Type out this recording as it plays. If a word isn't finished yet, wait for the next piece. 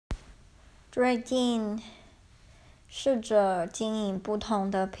最近试着经营不同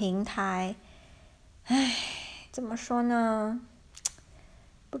的平台，怎么说呢？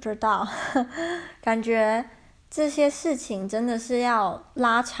不知道，感觉这些事情真的是要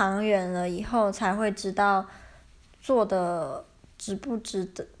拉长远了以后才会知道做的值不值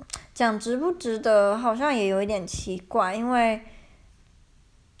得。讲值不值得好像也有一点奇怪，因为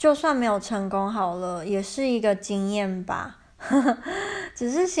就算没有成功好了，也是一个经验吧。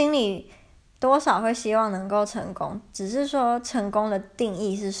只是心里多少会希望能够成功，只是说成功的定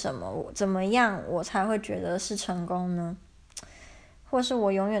义是什么？怎么样我才会觉得是成功呢？或是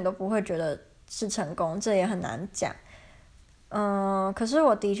我永远都不会觉得是成功，这也很难讲。可是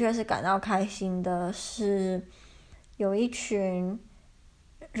我的确是感到开心的，是有一群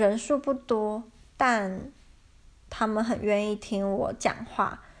人数不多，但他们很愿意听我讲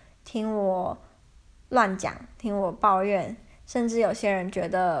话，听我乱讲，听我抱怨，甚至有些人觉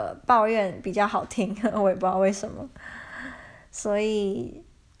得抱怨比较好听，我也不知道为什么。所以，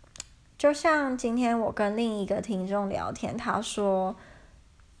就像今天我跟另一个听众聊天，他说，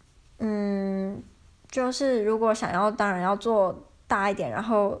就是如果想要，当然要做大一点，然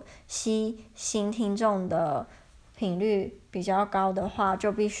后吸新听众的频率比较高的话，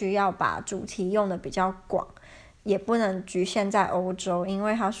就必须要把主题用的比较广，也不能局限在欧洲，因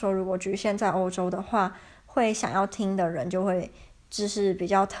为他说如果局限在欧洲的话，会想要听的人就会就是比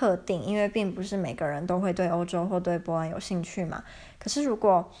较特定，因为并不是每个人都会对欧洲或对波兰有兴趣嘛。可是如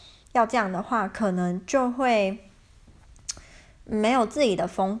果要这样的话，可能就会没有自己的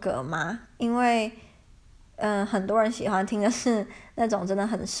风格嘛，因为很多人喜欢听的是那种真的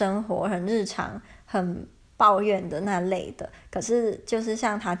很生活、很日常、很抱怨的那类的。可是就是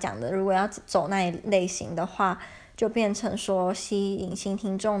像他讲的，如果要走那一类型的话，就变成说吸引新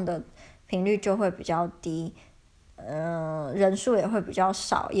听众的频率就会比较低，人数也会比较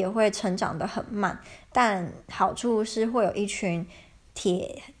少，也会成长得很慢。但好处是会有一群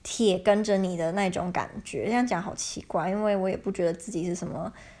铁跟着你的那种感觉，这样讲好奇怪，因为我也不觉得自己是什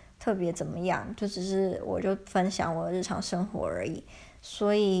么特别怎么样，就只是我就分享我的日常生活而已，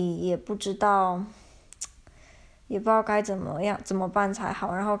所以也不知道该怎么办才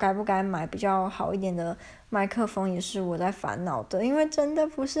好，然后该不该买比较好一点的麦克风也是我在烦恼的，因为真的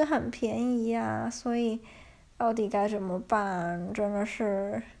不是很便宜啊，所以到底该怎么办？真的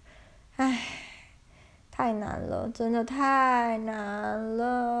是，太难了，真的太难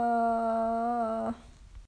了。